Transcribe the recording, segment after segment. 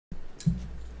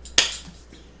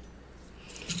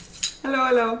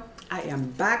Hello. I am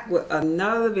back with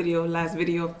another video, last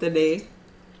video of the day.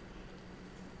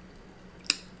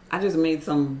 I just made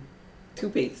some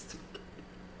toothpaste,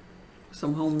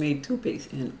 some homemade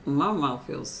toothpaste, and my mouth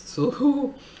feels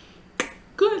so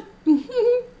good.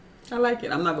 I like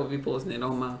it. I'm not gonna be posting it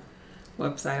on my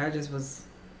website. I just was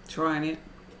trying it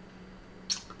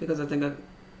because I think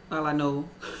well, I know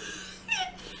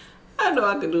I know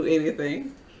I can do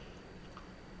anything.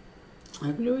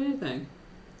 I can do anything.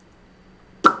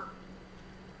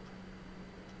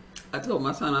 I told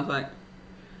my son, I was like,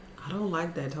 I don't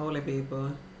like that toilet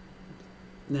paper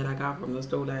that I got from the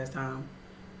store last time.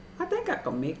 I think I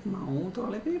can make my own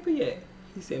toilet paper yet.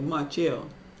 He said, Ma, chill.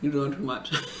 You're doing too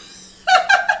much.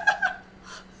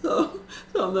 so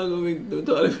I'm not going to make no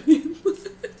toilet paper.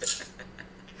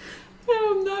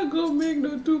 I'm not going to make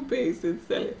no toothpaste and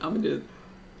sell it. I'm going to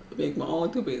just make my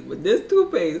own toothpaste. But this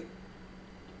toothpaste,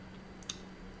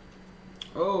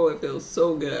 oh, it feels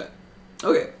so good.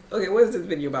 Okay, what is this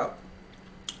video about?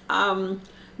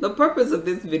 The purpose of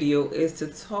this video is to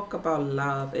talk about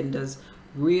love, and does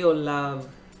real love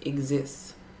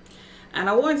exist? And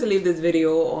I wanted to leave this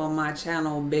video on my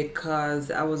channel because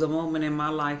there was a moment in my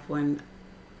life when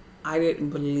I didn't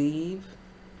believe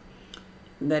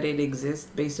that it exists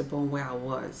based upon where I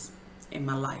was in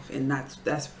my life, and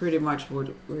that's pretty much what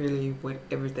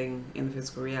everything in the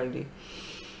physical reality.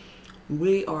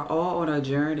 We are all on a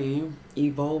journey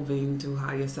evolving to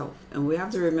higher self, and we have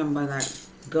to remember that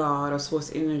God or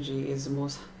source energy is the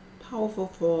most powerful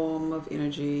form of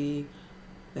energy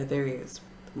that there is,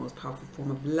 the most powerful form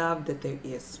of love that there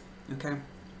is. Okay,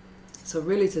 so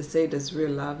really to say does real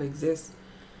love exist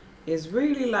is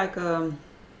really like a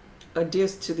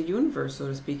diss to the universe, so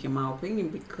to speak, in my opinion,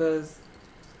 because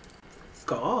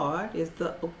God is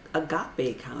the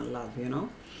agape kind of love, you know.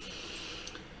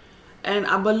 And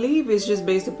I believe it's just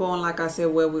based upon, like I said,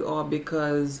 where we are,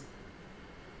 because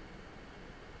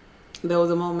there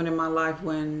was a moment in my life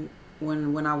when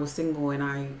I was single, and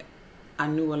I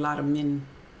knew a lot of men,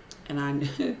 and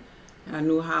I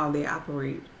knew how they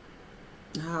operated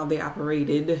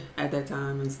at that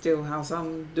time, and still how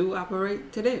some do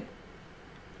operate today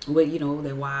with, you know,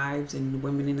 their wives and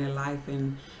women in their life,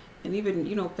 and even,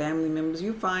 you know, family members.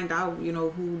 You find out, you know,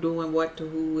 who doing what to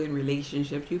who in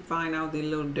relationships. You find out their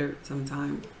little dirt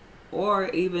sometimes. Or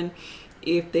even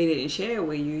if they didn't share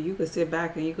with you, you could sit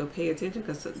back and you could pay attention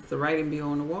because the writing be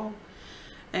on the wall.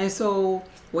 And so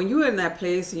when you're in that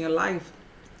place in your life,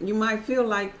 you might feel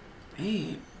like,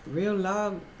 man, real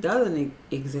love doesn't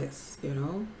exist, you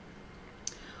know.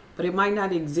 But it might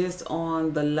not exist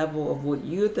on the level of what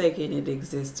you're thinking it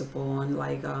exists upon.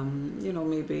 Like, you know,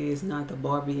 maybe it's not the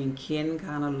Barbie and Ken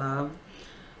kind of love.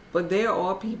 But there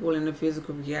are people in the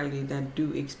physical reality that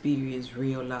do experience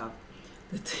real love.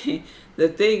 The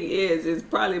thing is, it's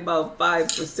probably about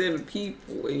 5% of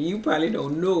people, and you probably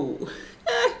don't know.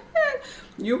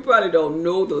 You probably don't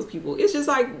know those people. It's just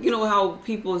like, you know, how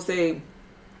people say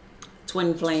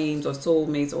twin flames or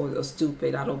soulmates or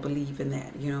stupid. I don't believe in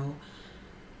that, you know.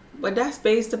 But that's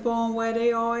based upon where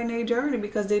they are in their journey,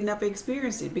 because they never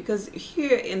experienced it. Because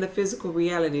here in the physical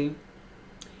reality,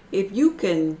 if you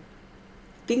can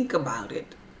think about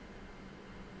it,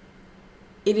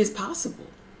 it is possible.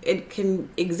 It can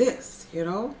exist, you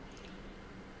know.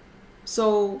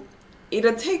 So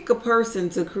it'll take a person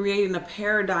to create a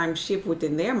paradigm shift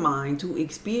within their mind to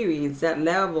experience that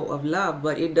level of love,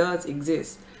 but it does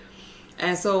exist.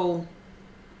 And so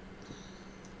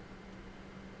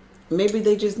maybe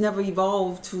they just never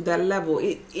evolved to that level.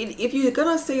 If you're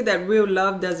gonna say that real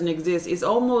love doesn't exist, it's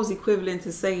almost equivalent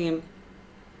to saying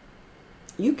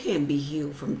you can't be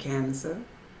healed from cancer.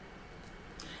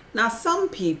 Now, some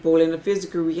people in the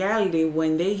physical reality,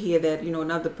 when they hear that, you know,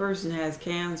 another person has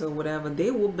cancer or whatever,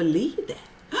 they will believe that.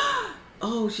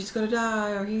 Oh, she's gonna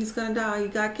die, or he's gonna die. He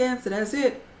got cancer. That's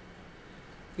it.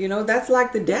 You know, that's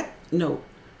like the death note,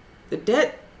 the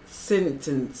death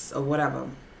sentence or whatever.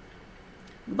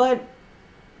 But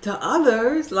to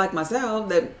others, like myself,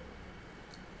 that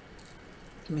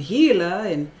I'm a healer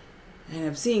and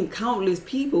have seen countless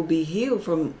people be healed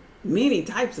from many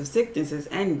types of sicknesses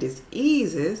and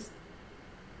diseases,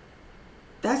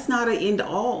 that's not an end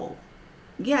all.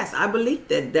 Yes, I believe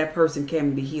that that person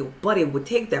can be healed, but it would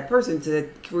take that person to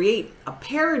create a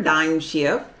paradigm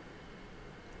shift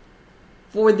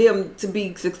for them to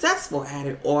be successful at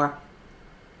it. Or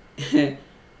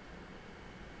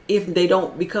if they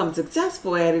don't become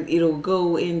successful at it, it'll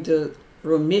go into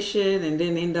remission and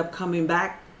then end up coming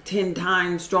back 10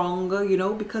 times stronger, you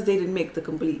know, because they didn't make the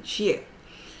complete shift.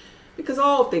 Because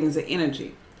all things are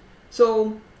energy.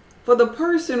 So For the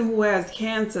person who has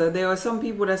cancer, there are some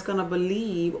people that's going to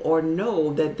believe or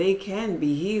know that they can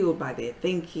be healed by their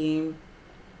thinking,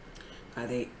 by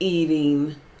their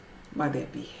eating, by their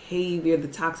behavior, the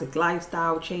toxic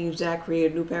lifestyle, change that,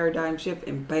 create a new paradigm shift,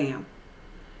 and bam,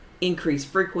 increase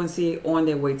frequency on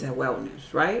their way to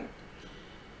wellness, right?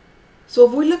 So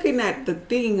if we're looking at the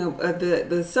thing of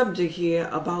the subject here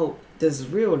about does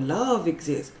real love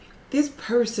exist, this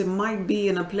person might be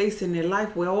in a place in their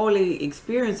life where all they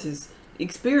experiencing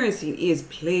is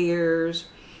players,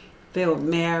 failed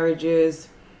marriages,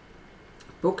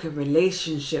 broken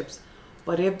relationships.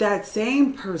 But if that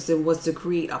same person was to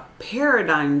create a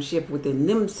paradigm shift within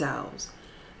themselves,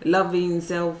 loving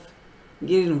self,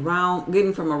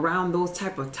 getting from around those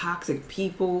type of toxic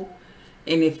people,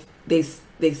 and if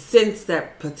they sense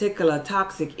that particular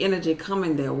toxic energy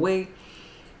coming their way,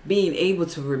 being able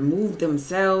to remove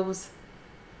themselves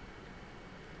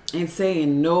and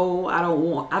saying, no, I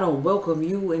don't welcome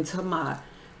you into my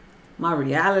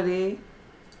reality,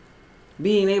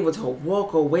 being able to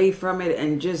walk away from it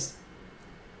and just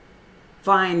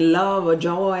find love or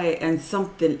joy and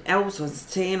something else, or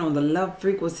staying on the love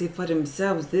frequency for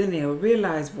themselves, then they'll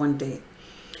realize one day,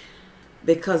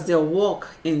 because they'll walk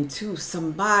into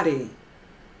somebody,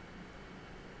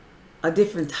 a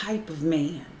different type of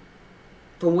man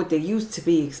from what they used to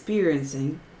be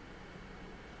experiencing,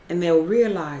 and they'll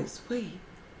realize, wait,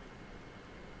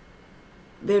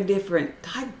 there are different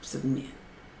types of men.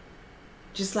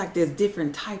 Just like there's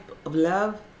different type of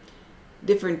love,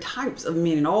 different types of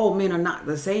men, and all men are not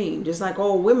the same, just like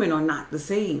all women are not the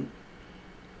same.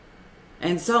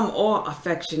 And some are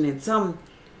affectionate, some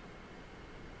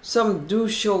do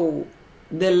show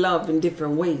their love in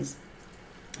different ways.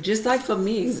 Just like for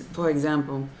me, for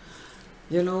example,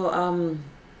 you know,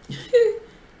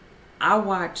 I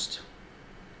watched,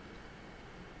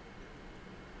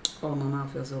 oh, my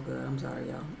mouth feels so good, I'm sorry,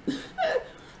 y'all.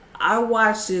 I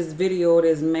watched this video of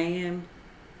this man,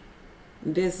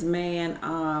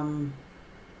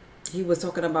 he was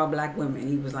talking about black women.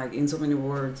 He was like, in so many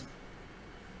words,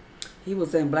 he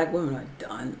was saying black women are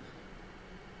done.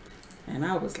 And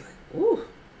I was like, ooh,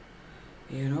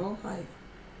 you know, like,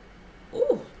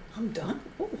 ooh, I'm done.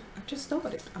 Ooh, I just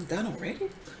started. I'm done already.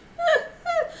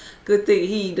 Good thing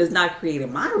he does not create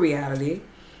in my reality.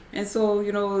 And so,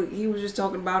 you know, he was just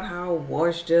talking about how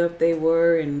washed up they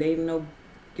were, and they know,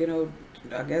 you know,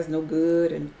 I guess no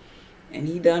good, and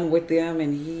he done with them,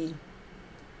 and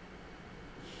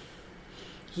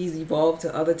he's evolved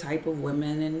to other type of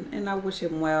women, and I wish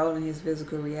him well in his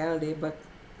physical reality, but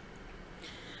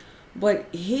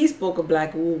he spoke of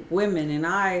black women, and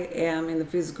I am in the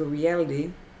physical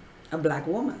reality a black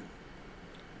woman.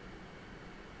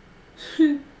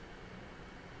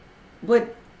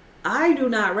 But I do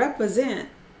not represent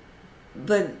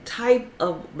the type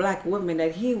of black woman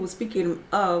that he was speaking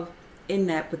of in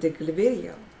that particular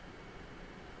video.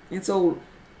 And so,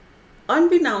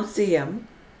 unbeknownst to him,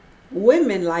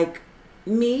 women like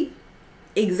me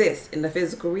exist in the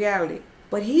physical reality.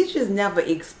 But he's just never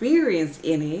experienced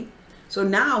any. So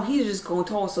now he's just going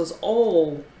to toss us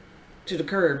all to the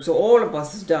curb. So all of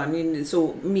us is done. And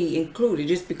so me included,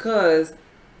 just because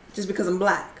I'm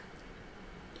black.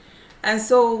 And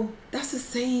so that's the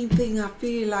same thing I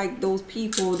feel like those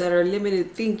people that are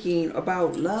limited thinking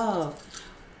about love,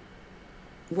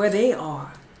 where they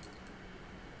are.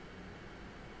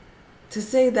 To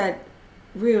say that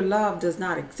real love does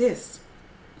not exist,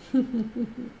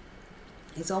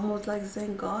 it's almost like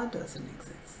saying God doesn't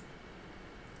exist.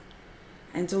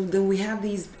 And so then we have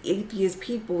these atheist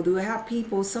people, do we have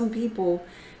people, some people,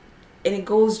 and it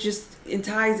goes just, it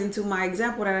ties into my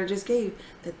example that I just gave,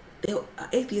 that an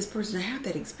atheist person to have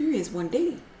that experience one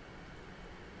day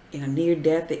in a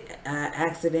near-death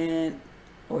accident,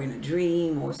 or in a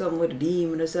dream, or something with a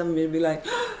demon or something, and be like,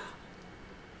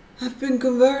 I've been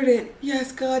converted.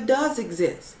 Yes, God does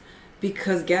exist.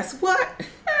 Because guess what?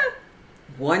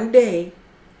 One day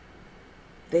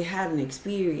they had an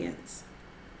experience,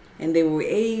 and they were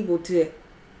able to,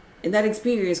 and that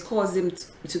experience caused them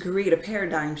to create a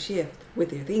paradigm shift with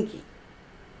their thinking.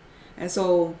 And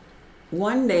so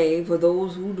one day, for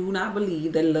those who do not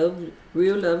believe that love,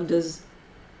 real love does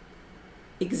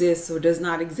exist or does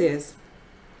not exist,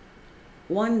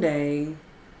 one day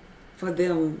for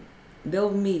them,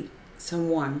 they'll meet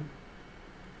someone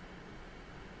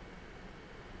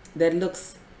that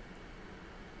looks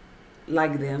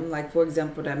like them. Like, for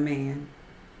example, that man,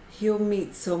 he'll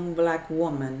meet some black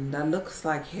woman that looks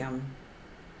like him,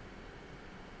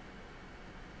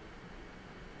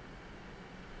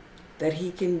 that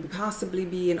he can possibly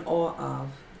be in awe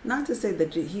of. Not to say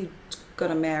that he's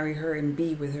gonna marry her and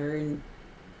be with her,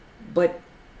 but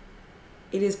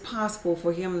it is possible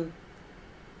for him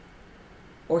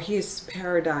or his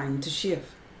paradigm to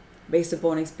shift based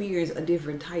upon experience a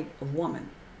different type of woman.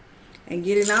 And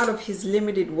getting out of his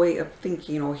limited way of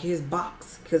thinking or his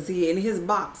box. Because in his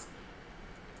box,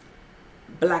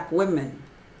 black women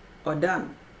are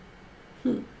done.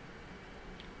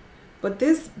 But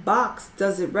this box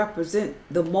doesn't represent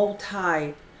the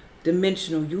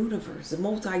multi-dimensional universe. The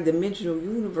multi-dimensional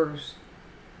universe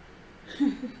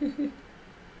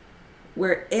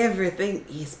where everything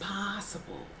is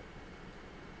possible.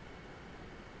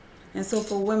 And so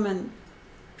for women,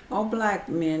 all black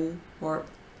men or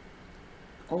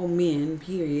all men,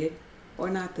 period, are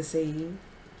not the same.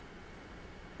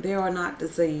 They are not the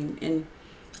same. And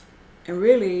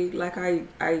really, like I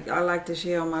like to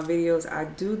share on my videos, I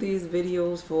do these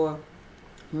videos for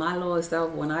my lower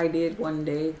self when I did one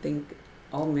day think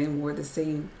all men were the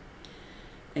same.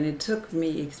 And it took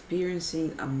me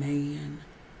experiencing a man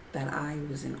that I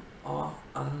was in awe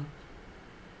of.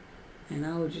 And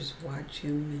I would just watch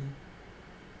him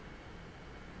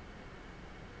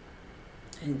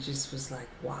and just was like,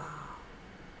 wow.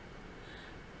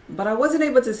 But I wasn't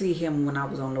able to see him when I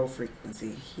was on low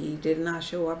frequency. He did not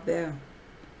show up there.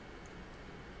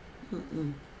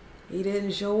 He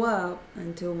didn't show up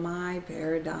until my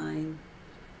paradigm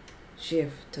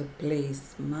shift took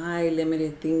place. My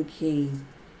limited thinking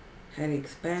had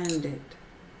expanded.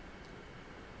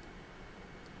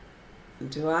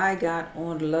 Until I got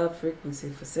on the love frequency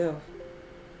for self,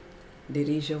 did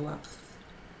he show up.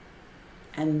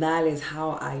 And that is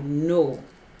how I know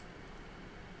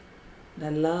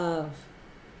that love,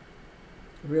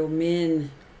 real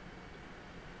men,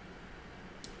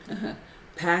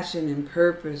 passion and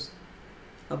purpose,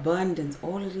 abundance,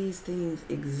 all of these things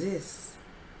exist.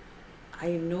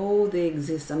 I know they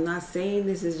exist. I'm not saying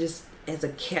this is just as a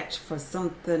catch for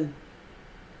something.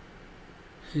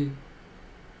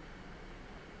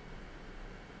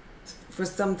 For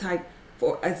some type,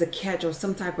 as a catch or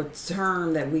some type of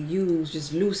term that we use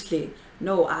just loosely.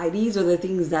 No, these are the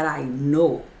things that I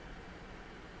know.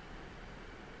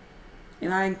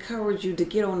 And I encourage you to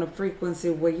get on a frequency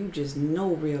where you just know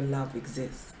real love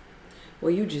exists.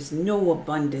 Where you just know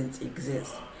abundance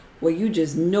exists. Where you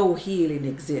just know healing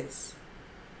exists.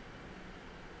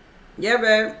 Yeah,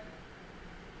 babe.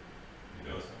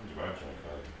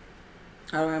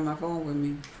 I don't have my phone with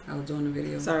me. I was doing a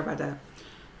video. Sorry about that.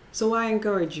 So I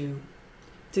encourage you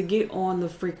to get on the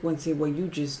frequency where you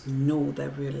just know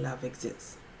that real love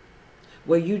exists.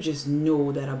 Where you just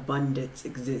know that abundance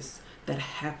exists. That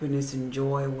happiness and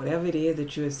joy, whatever it is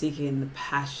that you are seeking, the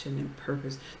passion and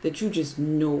purpose, that you just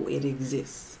know it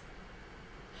exists.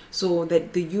 So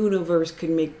that the universe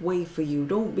can make way for you.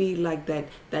 Don't be like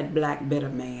that black better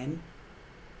man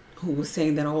who was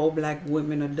saying that all black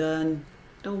women are done.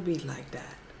 Don't be like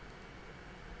that.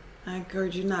 I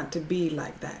encourage you not to be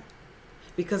like that.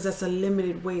 Because that's a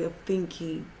limited way of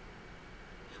thinking.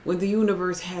 When the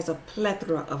universe has a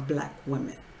plethora of black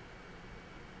women.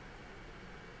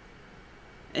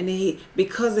 And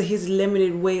because of his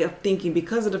limited way of thinking,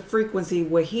 because of the frequency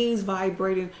where he's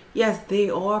vibrating, yes, they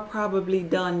are probably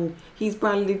done. He's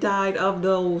probably died of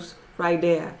those right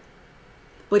there.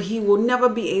 But he will never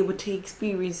be able to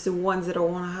experience the ones that are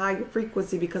on a higher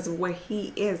frequency because of where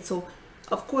he is. So,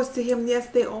 of course, to him, yes,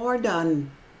 they are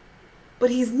done.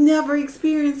 But he's never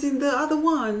experiencing the other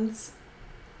ones.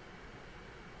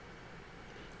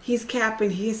 He's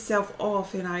capping himself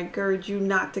off, and I encourage you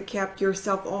not to cap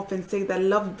yourself off and say that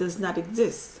love does not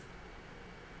exist.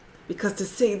 Because to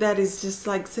say that is just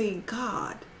like saying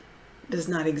God does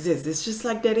not exist. It's just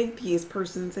like that atheist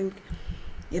person saying,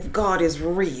 if God is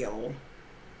real,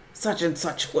 such and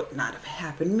such would not have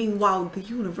happened. Meanwhile, the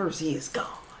universe is God.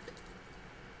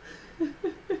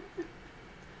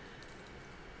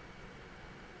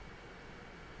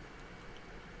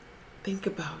 Think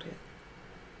about it.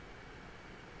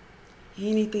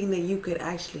 Anything that you could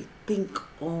actually think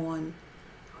on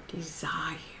or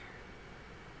desire,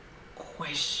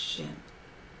 question,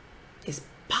 is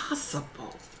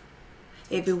possible.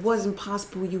 If it wasn't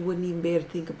possible, you wouldn't even be able to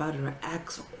think about it or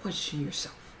ask or question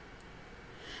yourself.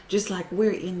 Just like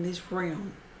we're in this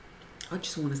realm. I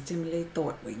just want to stimulate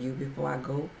thought with you before I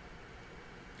go.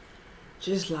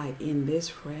 Just like in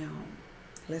this realm.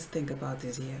 Let's think about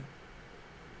this here.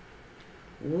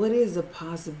 What is the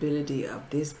possibility of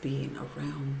this being a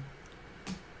realm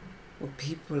where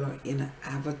people are in an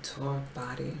avatar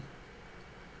body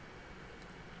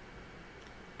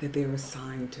that they're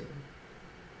assigned to?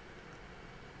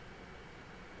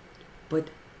 But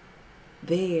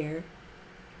there,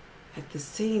 at the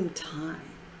same time,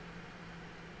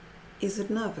 is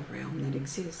another realm that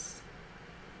exists.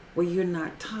 where you're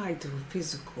not tied to a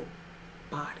physical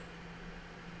body,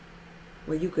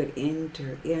 where you could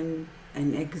enter in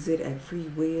and exit at free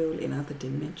will in other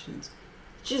dimensions.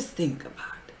 Just think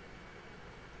about it.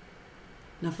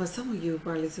 Now, for some of you,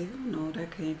 probably say, oh no,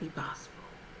 that can't be possible.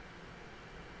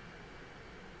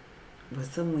 But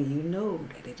some of you know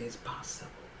that it is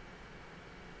possible.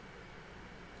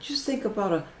 Just think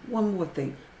about one more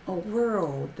thing. A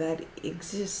world that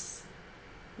exists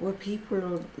where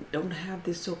people don't have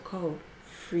this so-called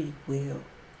free will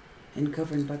and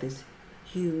governed by this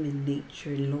human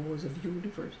nature and laws of the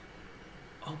universe.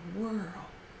 A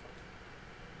world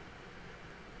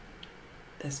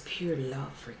that's pure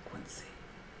love frequency.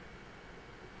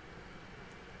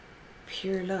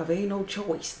 Pure love. Ain't no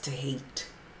choice to hate.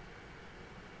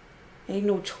 Ain't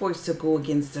no choice to go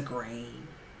against the grain.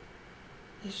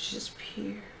 It's just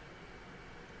pure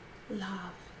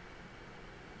love,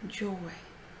 joy,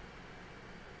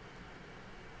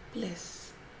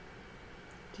 bliss.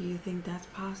 Do you think that's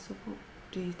possible?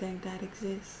 Do you think that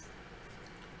exists?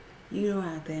 You don't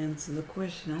have to answer the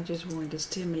question. I just wanted to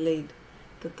stimulate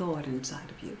the thought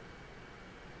inside of you.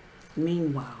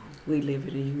 Meanwhile, we live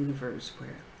in a universe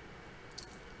where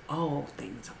all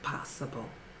things are possible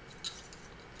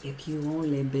if you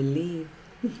only believe.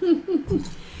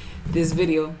 This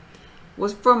video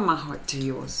was from my heart to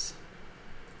yours.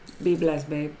 Be blessed,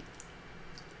 babe.